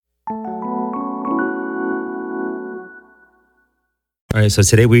All right, so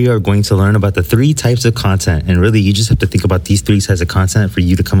today we are going to learn about the 3 types of content. And really, you just have to think about these 3 types of content for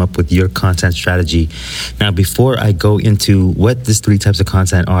you to come up with your content strategy. Now, before I go into what these 3 types of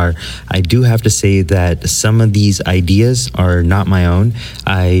content are, I do have to say that some of these ideas are not my own.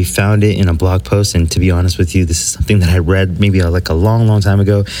 I found it in a blog post, and to be honest with you, this is something that I read maybe a long time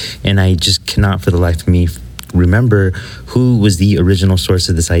ago, and I just cannot for the life of me remember who was the original source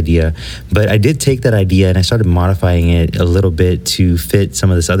of this idea. But I did take that idea and I started modifying it a little bit to fit some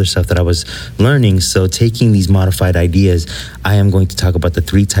of this other stuff that I was learning. So taking these modified ideas, I am going to talk about the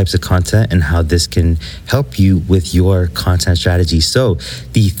 3 types of content and how this can help you with your content strategy. So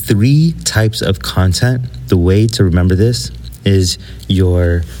the 3 types of content, the way to remember this is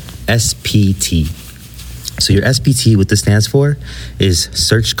your SPT. So your SPT, what this stands for is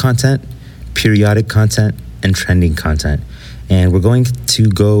search content, periodic content, and trending content. And we're going to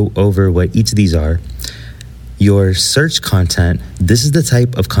go over what each of these are. Your search content, this is the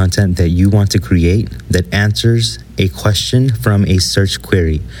type of content that you want to create that answers a question from a search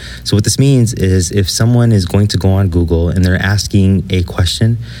query. So what this means is if someone is going to go on Google and they're asking a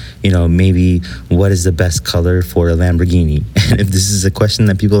question, maybe what is the best color for a Lamborghini? And if this is a question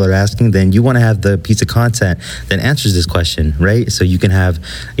that people are asking, then you want to have the piece of content that answers this question, right? So you can have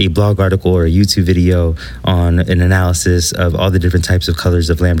a blog article or a YouTube video on an analysis of all the different types of colors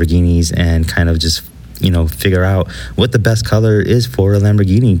of Lamborghinis and kind of just figure out what the best color is for a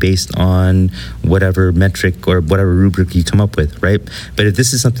Lamborghini based on whatever metric or whatever rubric you come up with, right? But if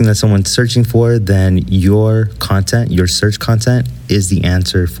this is something that someone's searching for, then your content, your search content is the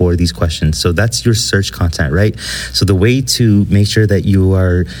answer for these questions. So that's your search content, right? So the way to make sure that you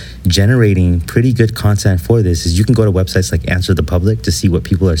are generating pretty good content for this is you can go to websites like Answer the Public to see what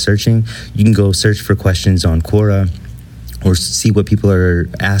people are searching. You can go search for questions on Quora, or see what people are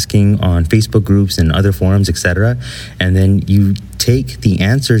asking on Facebook groups and other forums, etc. And then you take the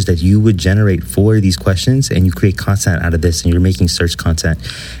answers that you would generate for these questions and you create content out of this, and you're making search content.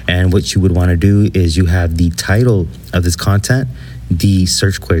 And what you would want to do is you have the title of this content, the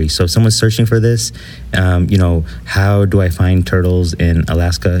search query. So if someone's searching for this, how do I find turtles in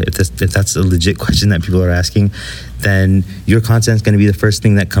Alaska? If that's a legit question that people are asking, then your content is going to be the first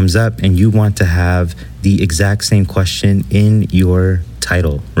thing that comes up, and you want to have the exact same question in your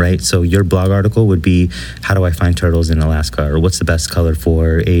title, right? So your blog article would be, how do I find turtles in Alaska? Or what's the best color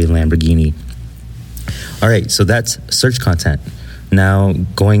for a Lamborghini? All right, so that's search content. Now,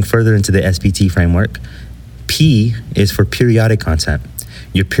 going further into the SPT framework, P is for periodic content.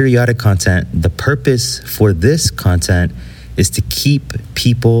 Your periodic content, the purpose for this content is to keep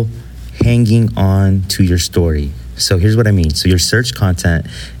people hanging on to your story. So here's what I mean. So your search content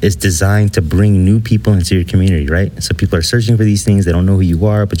is designed to bring new people into your community, right? So people are searching for these things. They don't know who you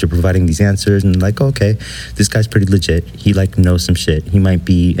are, but you're providing these answers and like, okay, this guy's pretty legit. He knows some shit. He might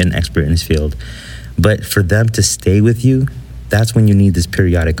be an expert in his field. But for them to stay with you, that's when you need this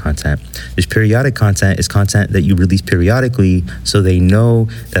periodic content. This periodic content is content that you release periodically so they know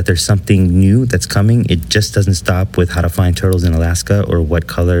that there's something new that's coming. It just doesn't stop with how to find turtles in Alaska or what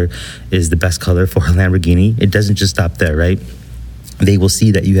color is the best color for a Lamborghini. It doesn't just stop there, right? They will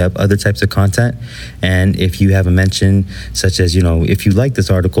see that you have other types of content. And if you have a mention such as, if you like this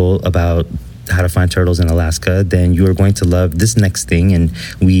article about how to find turtles in Alaska, then you are going to love this next thing. And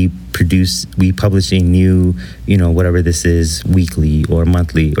we publish a new, whatever this is, weekly or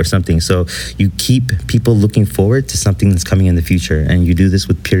monthly or something. So you keep people looking forward to something that's coming in the future. And you do this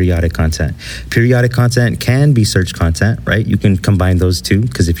with periodic content. Periodic content can be search content, right? You can combine those two,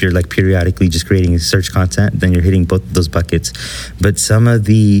 because if you're periodically just creating search content, then you're hitting both those buckets. But some of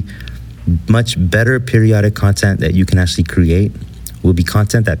the much better periodic content that you can actually create will be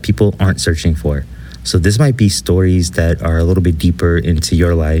content that people aren't searching for. So this might be stories that are a little bit deeper into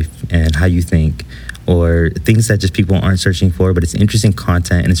your life and how you think, or things that just people aren't searching for, but it's interesting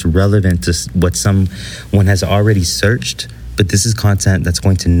content and it's relevant to what someone has already searched. But this is content that's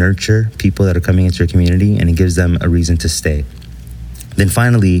going to nurture people that are coming into your community, and it gives them a reason to stay. Then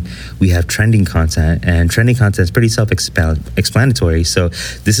finally, we have trending content, and trending content is pretty self-explanatory. So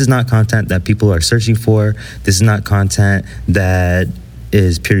this is not content that people are searching for. This is not content that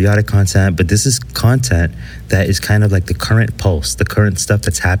is periodic content, but this is content that is kind of like the current pulse, the current stuff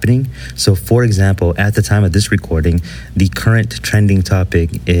that's happening. So for example, at the time of this recording, the current trending topic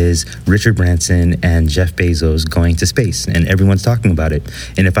is Richard Branson and Jeff Bezos going to space, and everyone's talking about it.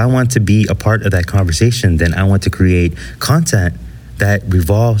 And if I want to be a part of that conversation, then I want to create content that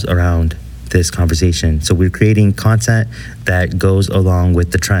revolves around this conversation. So we're creating content that goes along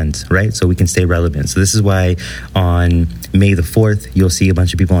with the trends, right? So we can stay relevant. So this is why on May the 4th, you'll see a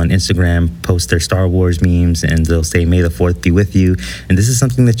bunch of people on Instagram post their Star Wars memes and they'll say, "May the 4th be with you." And this is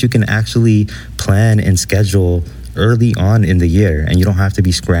something that you can actually plan and schedule early on in the year. And you don't have to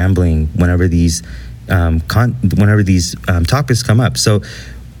be scrambling whenever these topics come up. So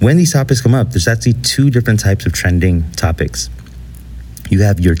when these topics come up, there's actually two different types of trending topics. You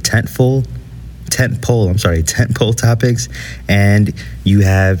have your tentpole topics, and you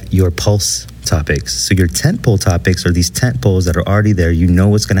have your pulse topics. So your tentpole topics are these tent poles that are already there. You know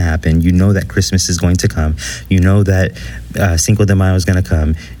what's going to happen. You know that Christmas is going to come. You know that Cinco de Mayo is going to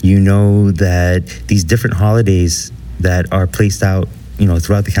come. You know that these different holidays that are placed out,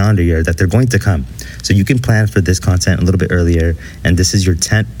 throughout the calendar year, that they're going to come. So you can plan for this content a little bit earlier, and this is your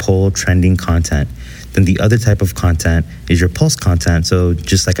tentpole trending content. Then the other type of content is your pulse content. So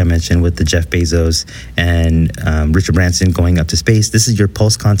just like I mentioned with the Jeff Bezos and Richard Branson going up to space, this is your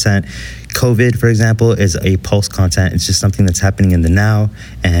pulse content. COVID, for example, is a pulse content. It's just something that's happening in the now,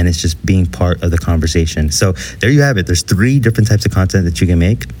 and it's just being part of the conversation. So there you have it. There's 3 different types of content that you can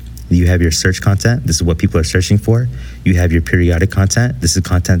make. You have your search content. This is what people are searching for. You have your periodic content. This is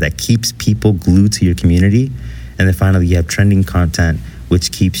content that keeps people glued to your community. And then finally, you have trending content,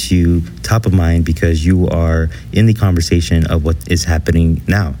 which keeps you top of mind because you are in the conversation of what is happening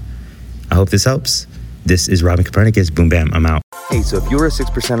now. I hope this helps. This is Robin Copernicus. Boom, bam, I'm out. Hey, so if you're a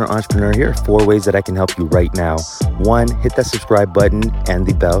 6%er entrepreneur, here are 4 ways that I can help you right now. 1, hit that subscribe button and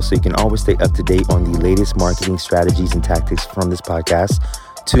the bell so you can always stay up to date on the latest marketing strategies and tactics from this podcast.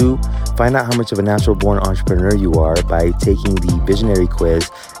 2, find out how much of a natural-born entrepreneur you are by taking the visionary quiz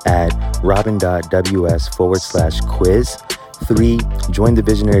at robin.ws/quiz. 3, join the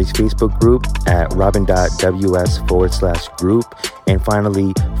Visionaries Facebook group at robin.ws/group. And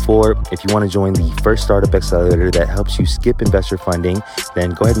finally, 4, if you want to join the first startup accelerator that helps you skip investor funding,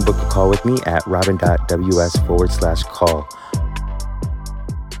 then go ahead and book a call with me at robin.ws/call.